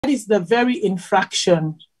is the very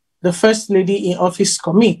infraction the First Lady in office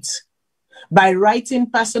commits by writing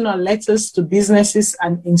personal letters to businesses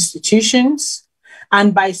and institutions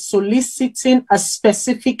and by soliciting a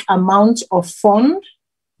specific amount of fund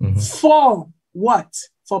for what?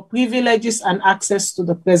 For privileges and access to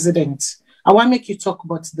the president. I want to make you talk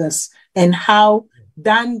about this and how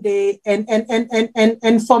and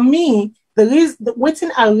for me, what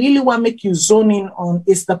thing I really want to make you zone in on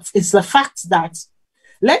is the fact that,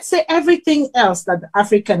 let's say everything else that the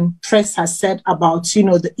African press has said about,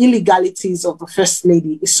 the illegalities of the First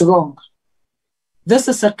Lady is wrong. This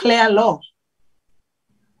is a clear law.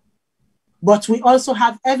 But we also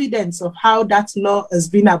have evidence of how that law has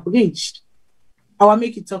been abridged. I want to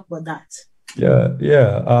make you talk about that.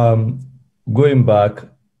 Yeah. Going back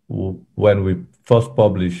when we first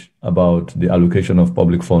published about the allocation of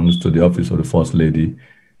public funds to the office of the First Lady,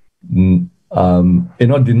 he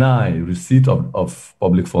not deny receipt of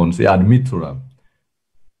public funds. He admit to them.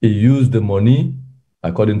 He used the money,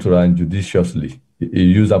 according to them, judiciously. He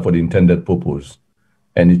used that for the intended purpose.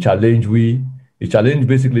 And he challenged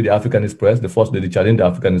basically the Africanist press. The First Lady challenged the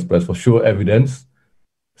Africanist press for show evidence,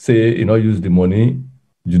 say, use the money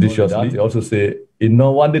judiciously. He also say,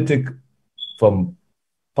 one they take from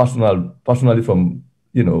personally from,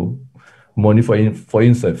 money for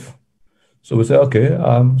himself. So we say, okay,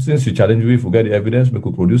 since you challenge me, if we get the evidence, we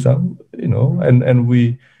could produce them, and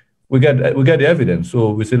we get the evidence.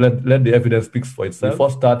 So we say, let the evidence speak for itself. We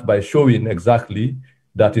first start by showing exactly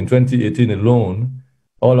that in 2018 alone,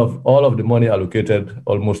 all of the money allocated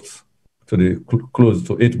almost to the close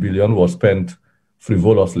to 8 billion was spent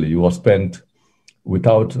frivolously. It was spent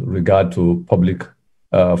without regard to public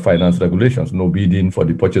finance regulations, no bidding for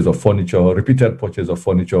the purchase of furniture, repeated purchase of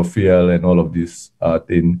furniture, fuel, and all of this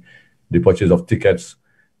thing, the purchase of tickets.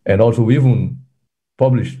 And also we even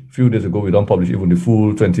published, a few days ago, we don't publish even the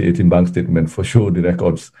full 2018 bank statement for sure, the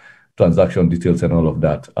records, transaction details, and all of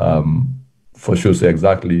that. For sure, say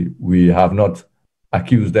exactly, we have not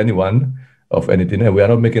accused anyone of anything, and we are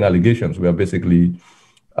not making allegations. We are basically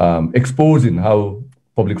exposing how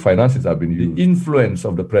public finances have been used. The influence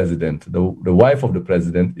of the president, the wife of the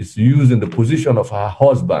president, is using the position of her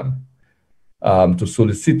husband to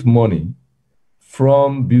solicit money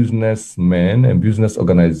from businessmen and business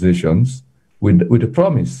organizations with a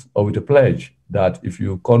promise or with a pledge that if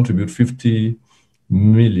you contribute 50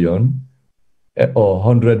 million or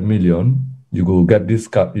 100 million, you will get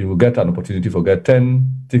an opportunity for get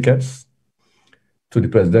 10 tickets to the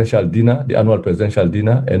presidential dinner, the annual presidential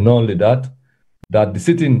dinner, and not only that the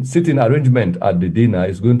sitting arrangement at the dinner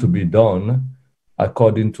is going to be done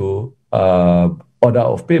according to order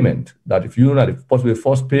of payment. That if you're not possibly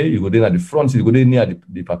first pay, you go then at the front, you go then near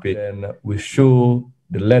the paper. And we show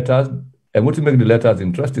the letters, and what to make the letters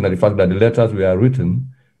interesting are the fact that the letters were written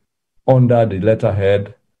under the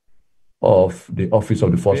letterhead of the Office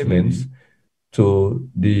of the First Lady to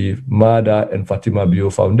the Mada and Fatima Bio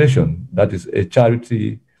Foundation. That is a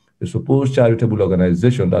charity, a supposed charitable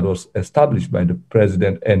organization that was established by the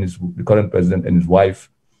president and the current president and his wife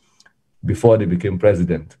before they became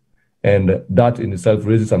president. And that in itself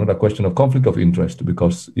raises another question of conflict of interest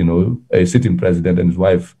because, a sitting president and his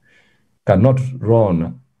wife cannot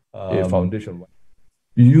run a foundation.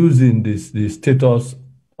 Using the status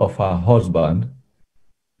of her husband,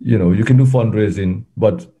 you can do fundraising,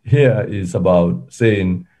 but here is about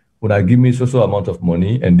saying, when I give me so amount of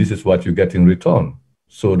money and this is what you get in return.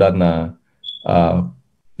 So that now,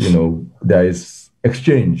 there is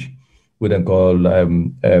exchange, we then call,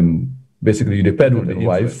 basically you depend on the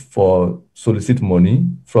wife for solicit money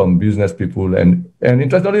from business people and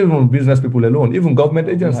interest, not even business people alone, even government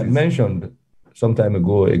agencies. I mentioned some time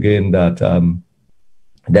ago again that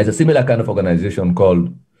there's a similar kind of organization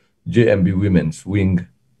called JMB Women's Wing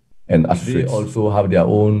and Associates. They also have their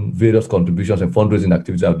own various contributions and fundraising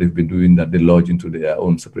activities that they've been doing that they lodge into their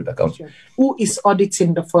own separate accounts. Sure. Who is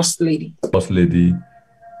auditing the First Lady? First Lady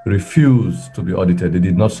refused to be audited. They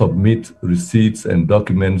did not submit receipts and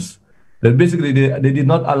documents. Basically, they did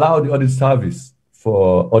not allow the audit service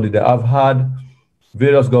for audit. I've had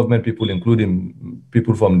various government people, including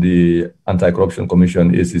people from the Anti-Corruption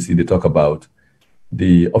Commission, ACC, they talk about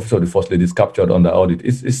the Office of the First Lady is captured under audit.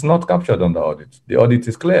 It's not captured under audit. The audit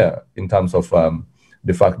is clear in terms of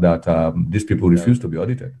the fact that these people refuse to be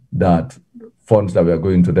audited, that funds that were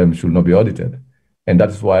going to them should not be audited. And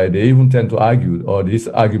that's why they even tend to argue, or this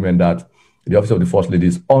argument that the Office of the First Lady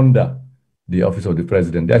is under the Office of the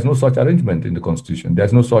President. There's no such arrangement in the Constitution.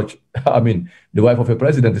 There's no such, the wife of a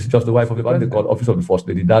president is just the wife of a president. They call Office of the First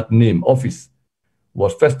Lady. That name, office,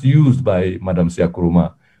 was first used by Madam Sia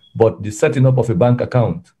Kuruma. But the setting up of a bank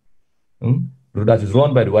account that is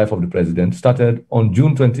run by the wife of the president, started on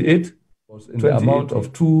June 28th, was in the amount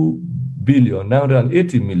of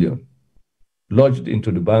 2,980 million lodged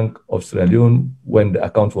into the Bank of Sierra Leone when the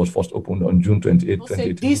account was first opened on June 28,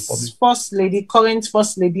 2018. This first lady, current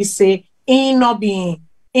first lady, say not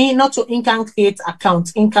to income create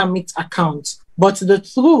account, income meet account. But the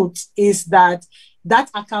truth is that that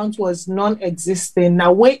account was non-existent.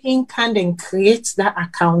 Now, where income then create that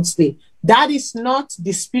account, that is not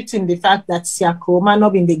disputing the fact that Siakroma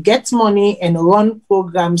not been they get money and run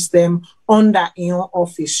programs them under your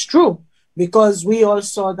office. True. Because we all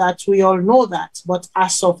saw that, we all know that. But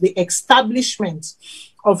as of the establishment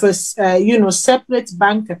of a separate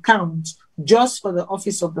bank account just for the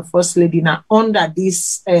office of the First Lady, now under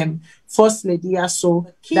this First Lady, so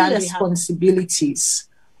key responsibilities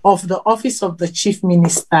of the office of the Chief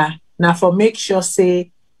Minister now for make sure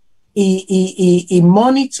say he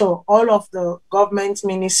monitor all of the government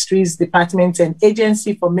ministries, departments, and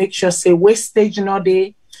agency for make sure say wastage not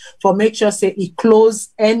there. For make sure say he close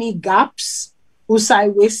any gaps,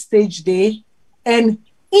 usai wastage day, and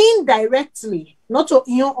indirectly, not to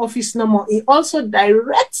your office no more, he also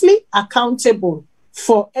directly accountable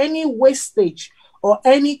for any wastage or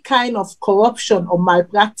any kind of corruption or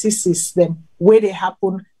malpractices them where they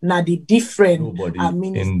happen na the different. Nobody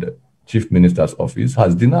in the Chief Minister's office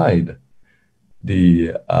has denied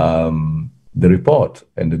the report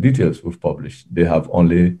and the details we've published. They have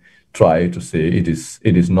only try to say it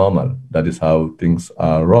is normal. That is how things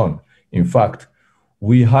are run. In fact,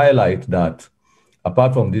 we highlight that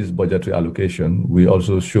apart from this budgetary allocation, we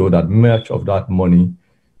also show that much of that money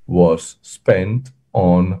was spent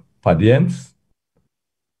on per diems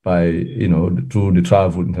by, through the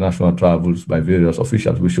international travels by various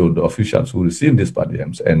officials. We showed the officials who received these per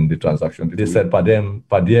diems and the transaction. They said per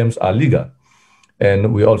diems are legal.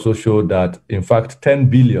 And we also showed that, in fact, 10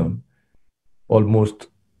 billion, almost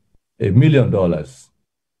 $1 million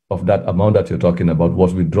of that amount that you're talking about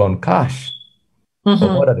was withdrawn cash. Or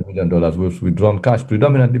more than $1 million was withdrawn cash,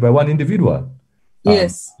 predominantly by one individual.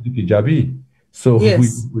 Yes. Jabi. So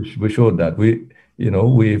yes. we showed that.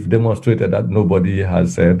 We've demonstrated that nobody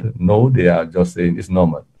has said no, they are just saying it's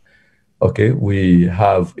normal. Okay, we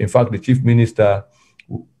have, in fact, the Chief Minister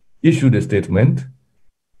issued a statement,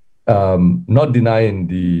 not denying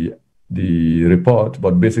the report,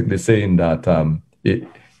 but basically saying that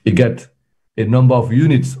you get a number of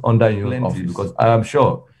units under your office, because I am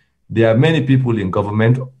sure there are many people in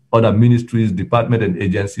government, other ministries, departments, and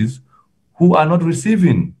agencies who are not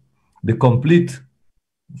receiving the complete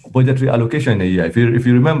budgetary allocation in a year. If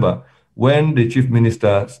you remember, when the Chief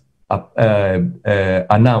Minister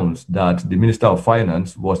announced that the Minister of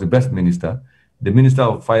Finance was the best minister, the Minister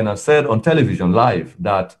of Finance said on television live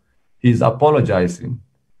that he's apologizing.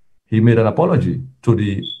 He made an apology to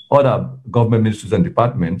the other government ministries and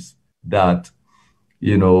departments that,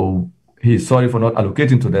 he's sorry for not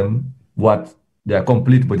allocating to them what their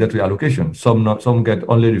complete budgetary allocation. Some get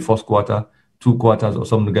only the first quarter, 2 quarters, or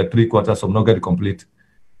some get 3 quarters, some not get complete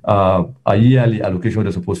a yearly allocation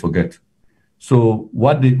they're supposed to get. So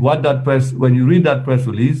when you read that press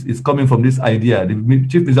release, it's coming from this idea. The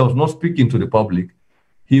Chief Minister was not speaking to the public.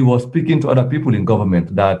 He was speaking to other people in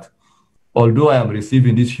government that although I am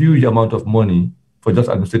receiving this huge amount of money for just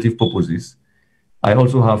administrative purposes, I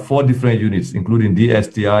also have 4 different units, including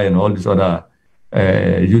DSTI and all these other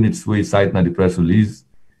units we cite in the press release,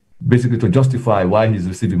 basically to justify why he's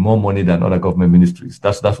receiving more money than other government ministries.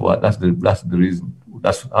 That's the reason.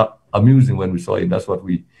 That's amusing when we saw it. That's what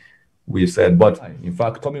we said. But in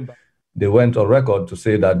fact, coming back, they went on record to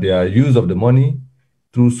say that their use of the money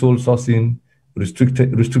through sole sourcing,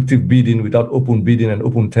 restrictive bidding without open bidding and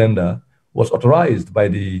open tender was authorized by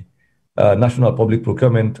the National Public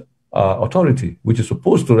Procurement Authority, which is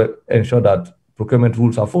supposed to ensure that procurement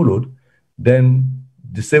rules are followed. Then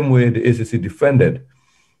the same way the ACC defended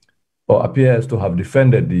or appears to have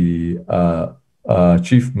defended the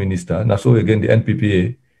Chief Minister, now so again the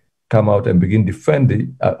NPPA come out and begin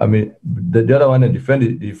defending. The other one and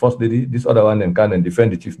defend the First Lady, this other one and can and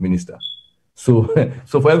defend the Chief Minister. So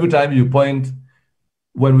for every time you point,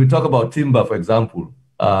 when we talk about timber, for example,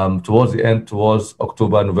 towards the end, towards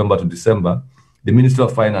October, November to December, the Minister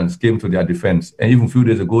of Finance came to their defense. And even a few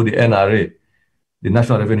days ago, the NRA, the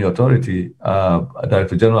National Revenue Authority,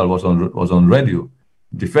 Director General was on radio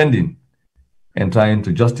defending and trying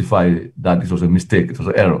to justify that it was a mistake, it was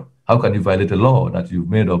an error. How can you violate a law that you've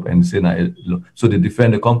made up and say, so they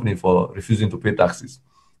defend the company for refusing to pay taxes.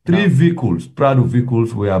 3 vehicles, Prado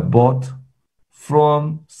vehicles, were bought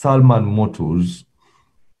from Salman Motors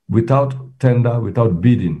without tender, without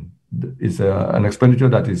bidding. It's an expenditure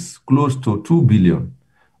that is close to 2 billion.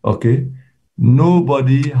 Okay.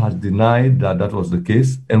 Nobody has denied that that was the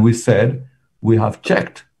case. And we said we have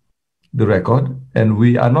checked the record and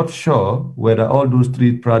we are not sure whether all those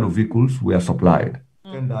 3 Prado vehicles were supplied.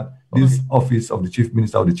 And that this office of the chief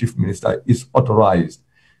minister or the chief minister is authorized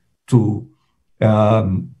to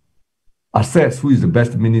assess who is the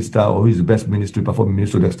best minister or who is the best ministry performing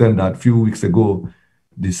minister, to the extent that a few weeks ago,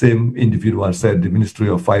 the same individual said the Ministry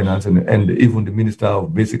of Finance and even the Minister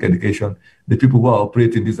of Basic Education, the people who are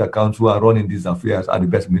operating these accounts, who are running these affairs, are the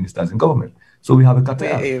best ministers in government. So we have a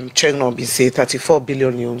cartel. Chernor be say 34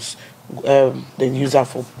 billion euros they use that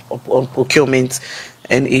for on procurement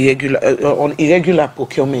and irregular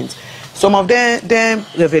procurement. Some of them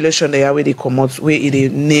revelation they are where they come out, where they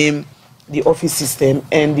name the office system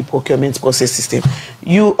and the procurement process system.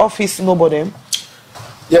 You office know about them?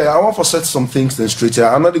 Yeah, I want to set some things then straight here.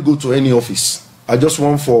 I'm not to go to any office. I just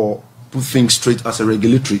want for put things straight as a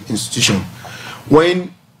regulatory institution.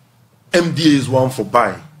 When MDAs want for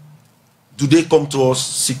buy, do they come to us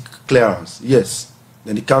seek clearance? Yes.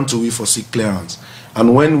 Then they come to we for seek clearance.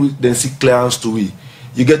 And when we then seek clearance to we,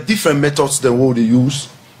 you get different methods than what they use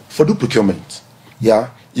for the procurement. Yeah,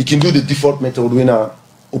 you can do the default method when a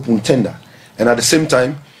open tender, and at the same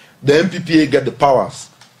time, the MPPA get the powers.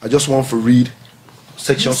 I just want to read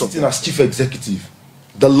sections of it. As chief executive,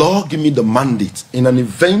 the law give me the mandate in an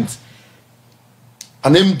event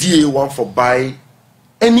an MDA want for buy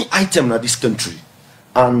any item in this country,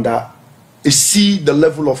 and see the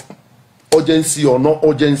level of urgency or not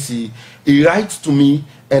urgency, he writes to me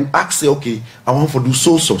and asks, say, okay, I want to do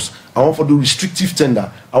sole source, I want to do restrictive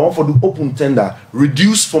tender, I want to do open tender,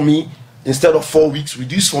 reduce for me instead of 4 weeks,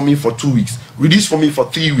 reduce for me for 2 weeks, reduce for me for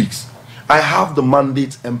 3 weeks. I have the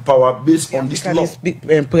mandate and power based on this law.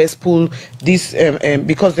 Press pull this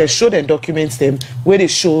because they show and documents them where they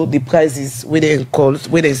show the prices, where they call,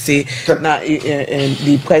 where they say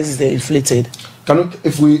the prices they inflated.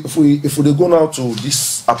 If we go now to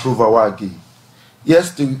this approval again,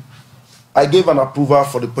 yes, I gave an approval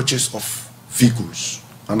for the purchase of vehicles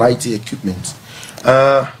and IT equipment.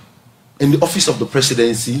 In the office of the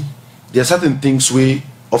presidency, there are certain things where,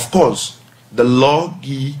 of course, the law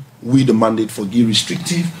give we the mandate for give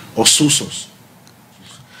restrictive or sole source.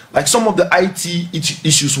 Like some of the IT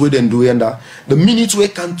issues we then do, and the minute we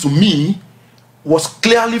come to me was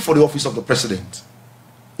clearly for the office of the president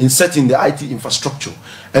in setting the IT infrastructure.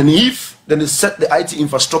 And if then they set the IT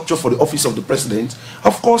infrastructure for the office of the president,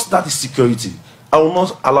 of course that is security. I will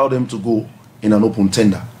not allow them to go in an open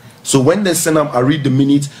tender. So when they send them, I read the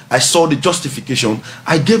minute, I saw the justification,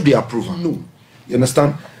 I gave the approval. No. You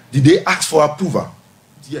understand? Did they ask for approval?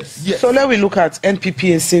 Yes. Yes. So let we look at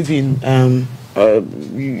NPPA saving.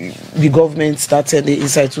 The government started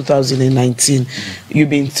inside 2019. You've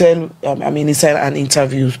been inside an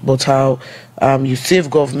interview, but how you save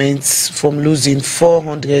governments from losing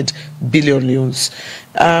 400 billion loans.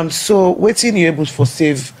 So waiting you able for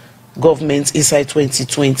save government inside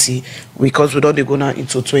 2020, because we don't go now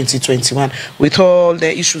into 2021 with all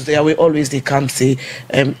the issues there. We always they come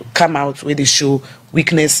out where they show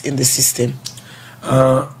weakness in the system.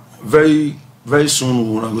 Very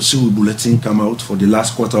soon we're going to see a bulletin come out for the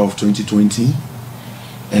last quarter of 2020,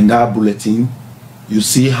 and that bulletin you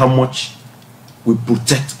see how much we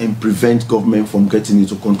protect and prevent government from getting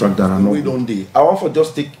into contract that are not. We don't do. I want to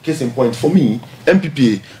just take case in point. For me,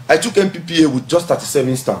 MPPA, I took MPPA with just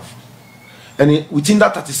 37 staff, and within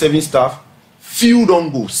that 37 staff, few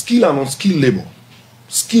don't go, skill and unskilled labor,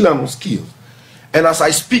 skill and unskilled. And as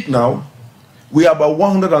I speak now, we are about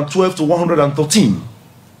 112 to 113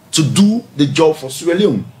 to do the job for Sierra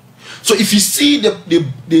Leone. So if you see the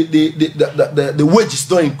wages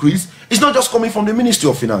don't increase, it's not just coming from the Ministry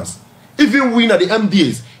of Finance. Even we at the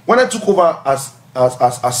MDAs, when I took over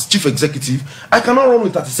as chief executive, I cannot run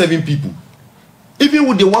with 37 people. Even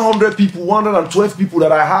with the 100 people, 112 people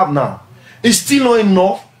that I have now, it's still not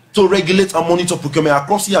enough to regulate and monitor procurement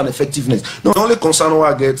across here and effectiveness. The only concern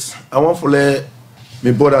I get, I want to let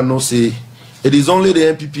my brother know, say, it is only the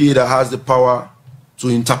MPPA that has the power to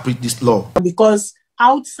interpret this law. Because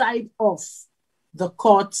outside of the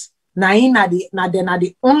court, they are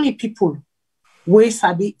the only people who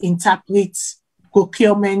sabi interpret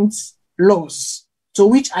procurement laws. To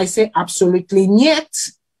which I say absolutely yet.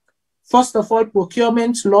 First of all,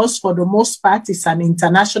 procurement laws for the most part is an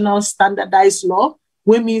international standardized law.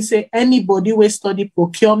 We mean say anybody who study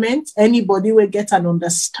procurement, anybody who get an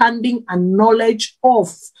understanding and knowledge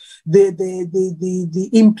of the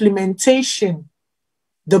implementation,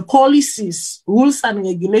 the policies, rules and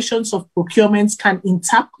regulations of procurement can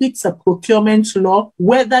interpret the procurement law,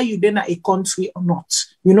 whether you're in a country or not.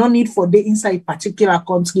 You no need for the inside particular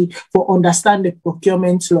country for understand the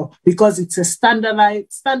procurement law, because it's a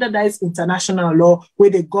standardized international law where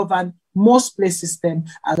they govern most places then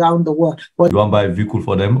around the world. But you want to buy a vehicle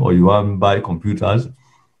for them, or you want to buy computers,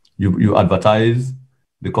 you advertise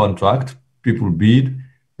the contract, people bid,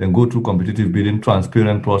 then go through competitive bidding,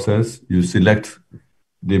 transparent process. You select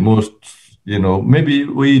the most, maybe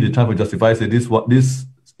we the time to justify say this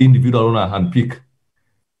individual owner handpick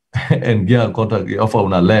and get a contract offer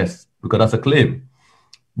owner less, because that's a claim.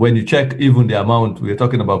 When you check even the amount, we're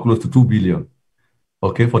talking about close to 2 billion,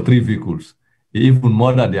 okay, for 3 vehicles. Even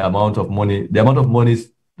more than the amount of money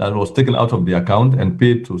that was taken out of the account and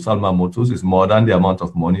paid to Salman Motors is more than the amount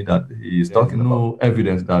of money that he is talking about. No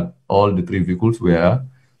evidence that all the 3 vehicles were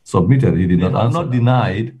submitted. He did not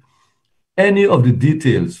denied any of the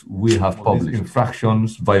details we have published.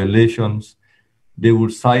 Infractions, violations, they will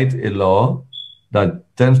cite a law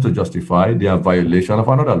that tends to justify their violation of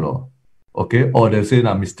another law, okay? Or they'll say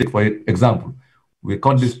a mistake. For example, we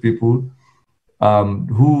caught these people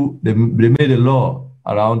who they made a law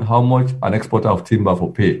around how much an exporter of timber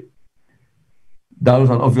for pay. That was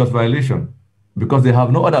an obvious violation because they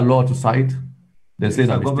have no other law to cite. They say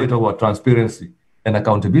that government talk about transparency and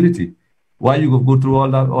accountability. Why you go through all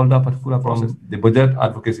that particular process? The Budget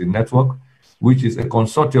Advocacy Network, which is a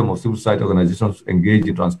consortium of civil society organizations engaged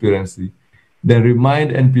in transparency, then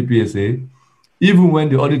remind NPPSA, even when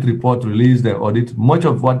the audit report released their audit, much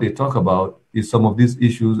of what they talk about is some of these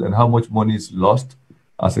issues and how much money is lost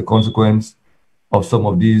as a consequence of some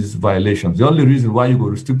of these violations. The only reason why you go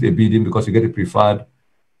restrict a bidding because you get a preferred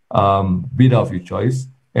bidder of your choice.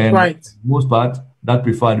 And right. Most part, that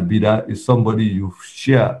preferred bidder is somebody you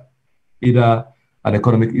share either an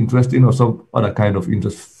economic interest in or some other kind of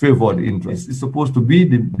interest, favored interest. It's supposed to be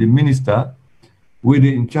the minister with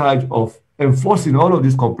in charge of enforcing all of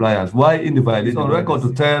this compliance. Why in the violation? It's on record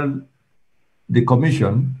to tell the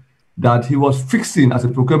commission that he was fixing, as a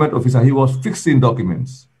procurement officer, he was fixing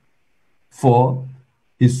documents for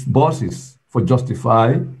his bosses for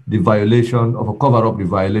justify the violation of, or cover up the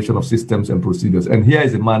violation of systems and procedures. And here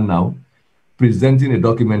is a man now presenting a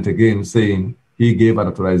document again saying he gave an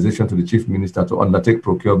authorization to the chief minister to undertake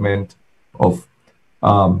procurement of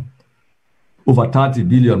over 30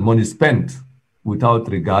 billion money spent without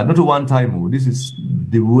regard, not a one-time. This is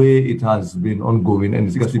the way it has been ongoing, and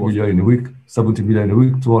it's 60 million in a week, 70 million in a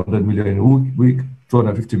week, 200 million in a week,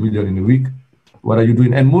 250 million in a week. What are you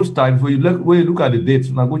doing? And most times when you look at the dates,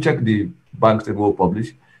 now go check the banks that will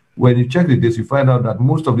publish. When you check the dates, you find out that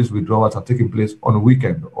most of these withdrawals are taking place on a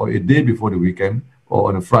weekend or a day before the weekend or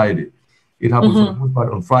on a Friday. It happens for the most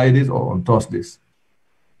part on Fridays or on Thursdays,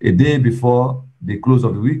 a day before the close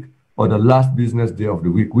of the week or the last business day of the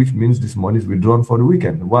week, which means this money is withdrawn for the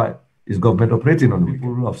weekend. Why? Is government operating on the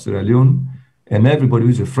people of Sierra Leone and everybody who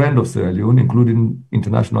is a friend of Sierra Leone, including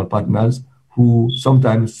international partners who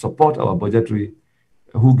sometimes support our budgetary,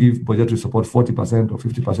 who give budgetary support 40% or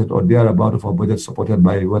 50% or thereabout of our budget supported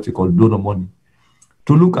by what you call donor money,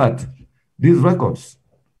 to look at these records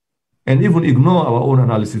and even ignore our own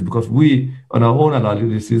analysis, because we, on our own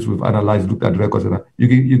analysis, we've analyzed, looked at records, and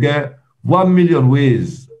you get 1 million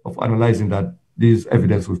ways of analyzing that this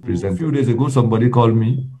evidence was presented. A few days ago, somebody called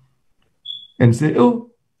me and said, oh,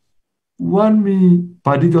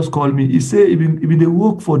 Paddy just called me. He said, if they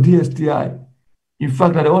work for DSTI, in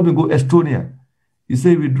fact, that they want to go Estonia. He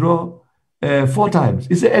said, we draw 4 times.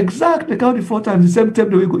 He said, exactly, they counted 4 times. The same time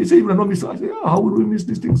they will go. He said, even not miss. I said, oh, how would we miss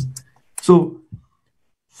these things? So,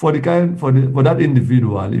 for that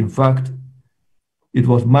individual, in fact, it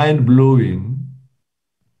was mind-blowing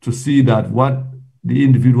to see that what the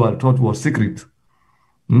individual thought was secret,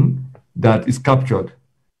 that is captured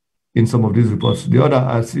in some of these reports. The other,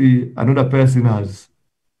 I see another person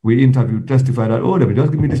we interviewed, testified that, oh, they will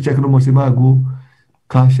just give me this check, no more, go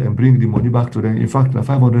cash and bring the money back to them. In fact,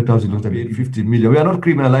 500,000, 50 million. We are not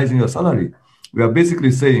criminalizing your salary. We are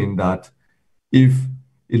basically saying that if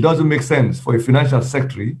it doesn't make sense for a financial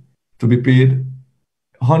secretary to be paid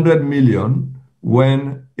 100 million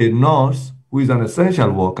when a nurse who is an essential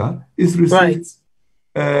worker is receiving,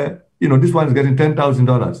 this one is getting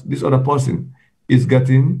 $10,000. This other person is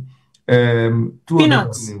getting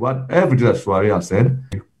 $200,000. Whatever that Swaria said,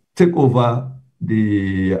 take over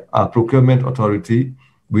the procurement authority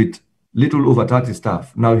with little over 30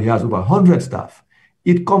 staff. Now he has over 100 staff.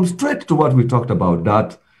 It comes straight to what we talked about,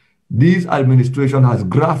 that this administration has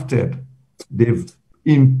grafted, they've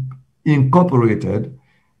incorporated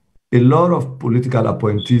a lot of political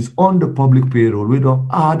appointees on the public payroll with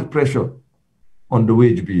hard pressure on the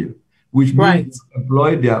wage bill, which means they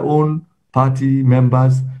employ their own party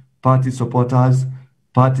members, party supporters,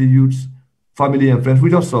 party youths, family and friends. We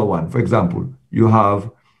just saw one. For example, you have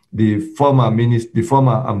the former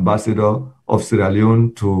ambassador of Sierra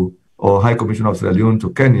Leone or High Commissioner of Sierra Leone to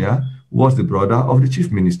Kenya was the brother of the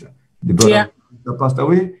chief minister. The brother passed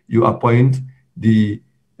away. You appoint the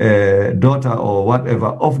daughter or whatever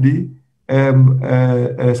of the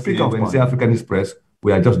speaker. When you say African Express,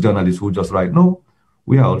 we are just journalists who just write. No,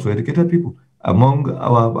 we are also educated people. Among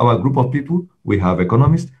our group of people, we have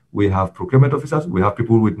economists, we have procurement officers, we have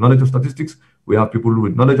people with knowledge of statistics, we have people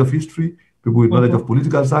with knowledge of history, people with knowledge of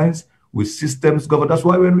political science, with systems government. That's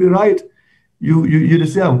why when we write, you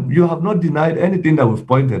say you have not denied anything that was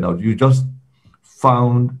pointed out. You just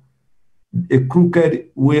found a crooked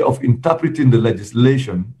way of interpreting the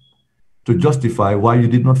legislation to justify why you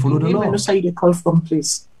did not follow the law. You call from,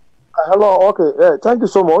 please. Hello. Okay. Thank you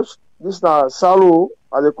so much. This is Salone.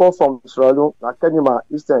 As a call from Salone, Chernor,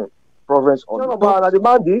 Eastern Province. I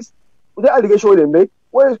demand this. The allegation they make,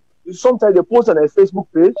 where sometimes they post on a Facebook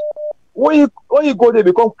page, when you go there,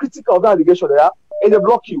 become critical of the allegation there, and they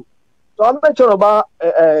block you. So I'm not sure about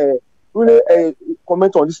really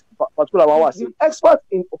comment on this particular one. The expert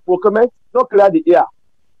in procurement not clear the air.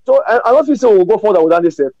 So I don't think so we'll go further without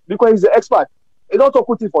this because he's the expert. He don't talk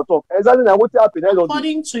with for talk. Exactly what happened.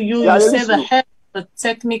 According to you, you say the head of the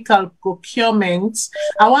technical procurement.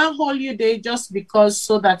 I want to hold you there just because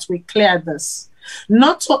so that we clear this.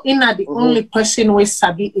 Not to Ina the only person who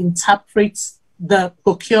Sabi interprets the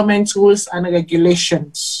procurement rules and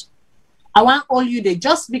regulations. I want all you there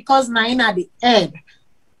just because Naina the head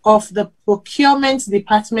of the procurement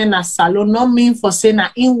department at Salone not mean for saying na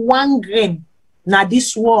in one grain. Now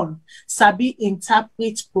this one, Sabi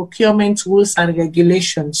interpret procurement rules and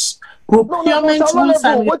regulations. Procurement rules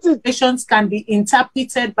and regulations can be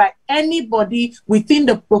interpreted by anybody within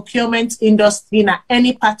the procurement industry in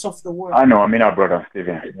any part of the world. I know, I mean our brother,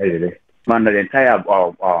 Stephen. Man, the entire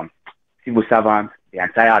civil servants, the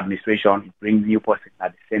entire administration bring new person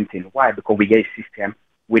at the same thing. Why? Because we get a system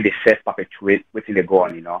where they self-perpetuate within the go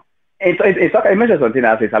on, you know. And so it's like I mentioned something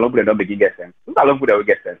else, Salone don't begin get sense. Salone will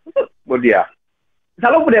get sense. But yeah.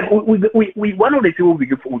 We one of the things we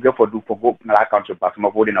get for go in our country, but some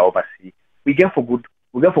of in our overseas, we get for good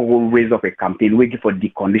raise up a campaign, we get for the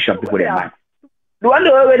condition people in mind. The one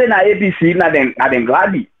whether in ABC, not then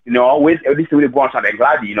gladly, you know, always this way go on then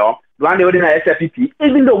gladly, you know. The one whether in SFPP,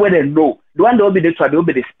 even though where they know, the one they'll be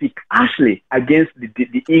they speak harshly against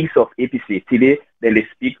the ills of APC. Today, then they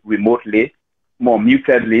speak remotely, more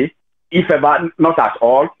mutedly, if ever not at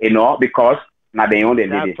all, you know, because now they own the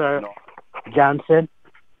lady. You know. Johnson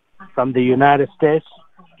from the United States.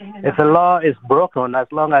 If the law is broken, as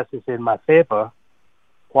long as it's in my favor,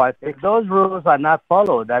 if those rules are not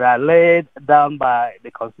followed that are laid down by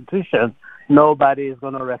the Constitution, nobody is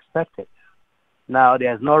going to respect it. Now,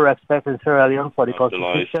 there's no respect in Sierra Leone for the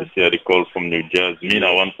Constitution. The call from New Jersey. Me,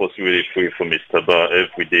 I want possibility free from Mr. Bar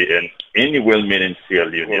every day, and any well-meaning Sierra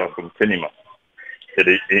Leone from Tenima.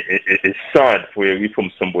 It's sad for you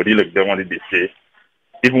from somebody like that wanted to say.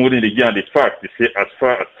 Even within the fact, they say as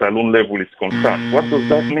far as Salone level is concerned. What does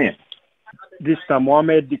that mean? This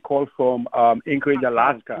Mohammed, the call from Anchorage,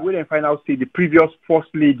 Alaska. We didn't find out, say, the previous first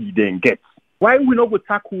lady didn't get. Why we not go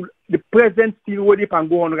tackle the present still where they can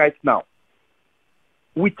go on right now?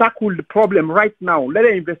 We tackle the problem right now. Let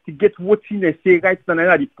them investigate what's in the say right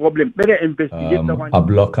now, the problem. Let them investigate the one. A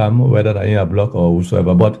block, whether I a block or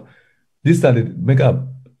whatsoever. But this started make up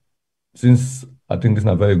since. I think this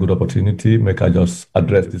is a very good opportunity. Make I just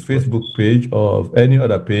address this Facebook page or any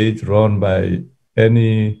other page run by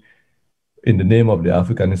any in the name of the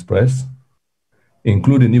African Express,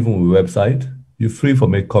 including even the website. You're free to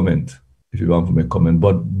make comment if you want to make comment,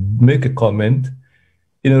 but make a comment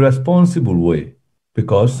in a responsible way.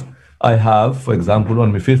 Because I have, for example,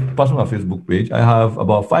 on my personal Facebook page, I have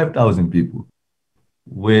about 5,000 people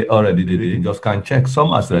where already they just can't check.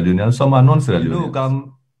 Some are Sierra Leonean, some are non-Sierra Leonean. You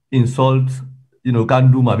can insult.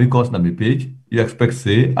 Can't do my because on my page. You expect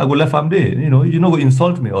say I go left from there. You go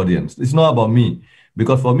insult me audience. It's not about me.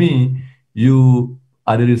 Because for me, you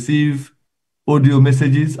are they receive audio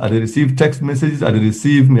messages, are they receive text messages, are they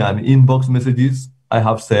receive me an inbox messages. I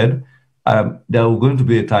have said there are going to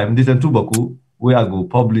be a time, this and Tubaku, where I go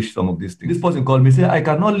publish some of these things. This person called me, say I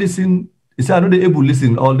cannot listen. He said, I'm not able to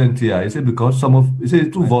listen all the entire. He said, because he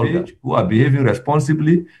said too vulgar, who are behaving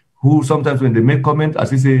responsibly, who sometimes when they make comment,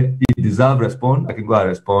 as he say, he deserve respond, I can go and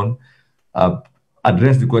respond,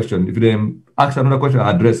 address the question. If they ask another question,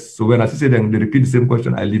 I address. So when I say them, they repeat the same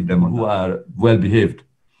question, I leave them on. Who are well behaved,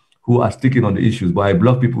 who are sticking on the issues. But I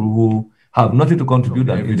block people who have nothing to contribute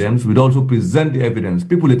to evidence. We'd also present the evidence.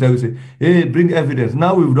 People they tell you, say, hey, bring evidence.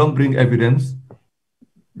 Now we don't bring evidence.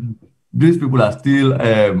 these people are still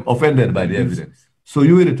offended by the evidence. So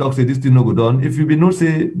you will talk say this thing no go done. If you be not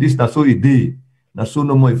say this na so a day, na so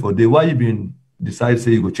no more for day, why you been decide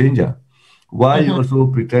say you go change her? Why you also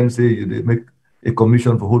pretend say you make a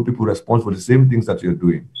commission for hold people responsible for the same things that you're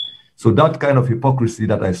doing? So that kind of hypocrisy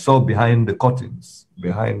that I saw behind the curtains,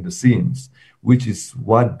 behind the scenes, which is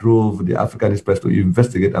what drove the African Express to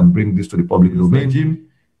investigate and bring this to the public domain.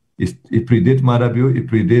 It predates Madabio, it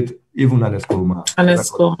predates even Anescoma.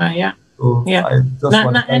 Anescoma, yeah. So yeah.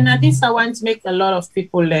 And at least I want to make a lot of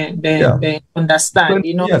people they understand,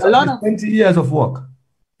 you know, a lot of 20 years of work.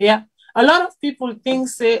 Yeah. A lot of people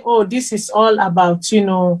say, oh, this is all about, you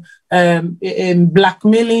know,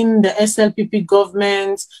 blackmailing the SLPP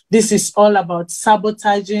government. This is all about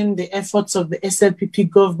sabotaging the efforts of the SLPP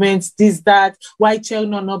government, this, that. Why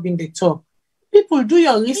Chernor not in the top? People, do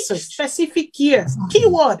your research. Each specific year.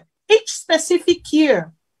 Keyword, each specific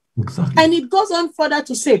year. Exactly. And it goes on further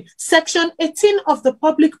to say, Section 18 of the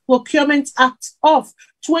Public Procurement Act of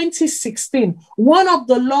 2016, one of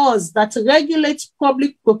the laws that regulates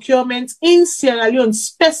public procurement in Sierra Leone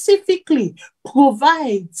specifically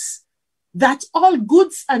provides that all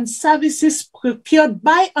goods and services procured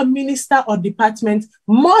by a minister or department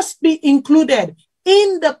must be included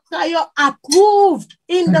in the prior approved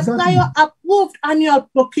annual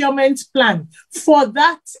procurement plan for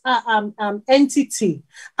that entity,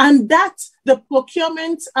 and that the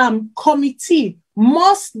procurement committee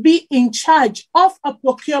must be in charge of a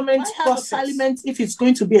procurement process. Parliament if it's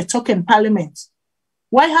going to be a token parliament?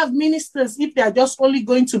 Why have ministers if they are just only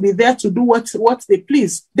going to be there to do what they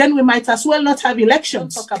please? Then we might as well not have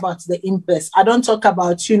elections. I don't talk about the impress. I don't talk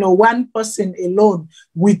about, you know, one person alone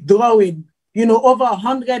withdrawing, you know, over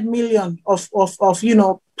 100 million of you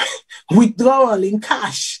know, withdrawal in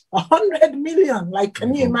cash. 100 million, like,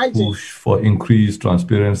 can you imagine? Push for increased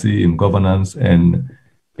transparency in governance and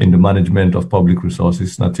in the management of public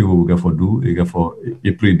resources. Nothing we get for do. You get for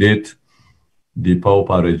it predate the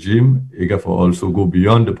power regime. You get for also go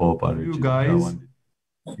beyond the power regime. You guys,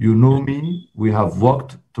 you know me. We have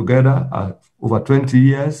worked together over 20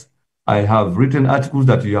 years. I have written articles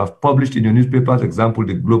that you have published in your newspapers. Example,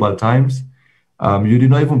 the Global Times. You did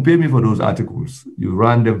not even pay me for those articles. You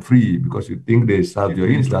ran them free because you think they serve your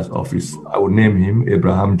interest. Office. I would name him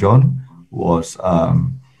Abraham John, was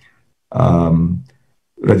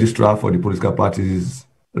registrar for the Political Parties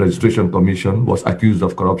Registration Commission, was accused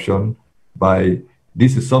of corruption by,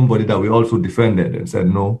 this is somebody that we also defended and said,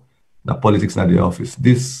 no, the politics not the office.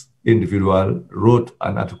 This individual wrote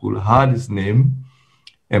an article, had his name,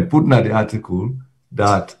 and put in the article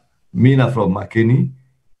that Mina from McKinney,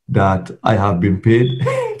 that I have been paid.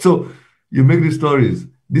 So you make these stories.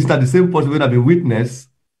 These are the same person that I've been witness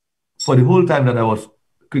for the whole time that I was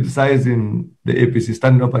criticizing the APC,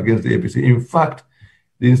 standing up against the APC. In fact,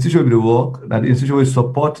 the institution will work, that the institution will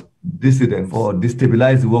support dissidents or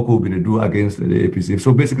destabilize the work we're going to do against the APC.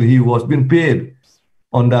 So basically, he was being paid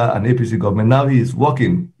under an APC government. Now he is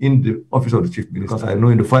working in the office of the chief minister. Because I know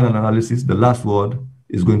in the final analysis, the last word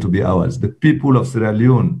is going to be ours. The people of Sierra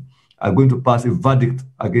Leone are going to pass a verdict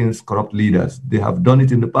against corrupt leaders. They have done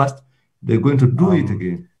it in the past. They're going to do it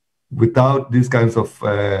again. Without these kinds of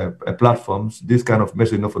platforms, this kind of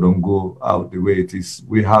message don't go out the way it is.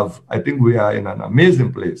 I think we are in an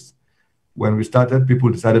amazing place. When we started, people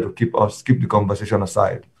decided to keep the conversation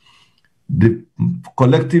aside. The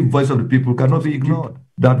collective voice of the people cannot be ignored.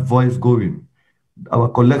 That voice going. Our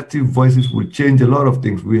collective voices will change a lot of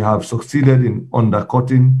things. We have succeeded in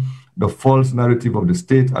undercutting the false narrative of the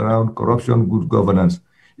state around corruption, good governance.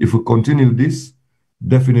 If we continue this,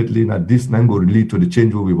 definitely this now will lead to the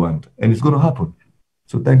change we want. And it's going to happen.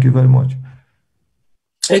 So thank you very much.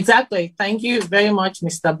 Exactly. Thank you very much,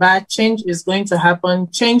 Mr. Ba. Change is going to happen.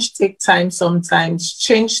 Change takes time sometimes.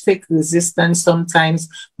 Change takes resistance sometimes.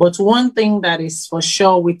 But one thing that is for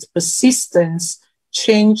sure, with persistence,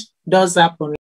 change does happen.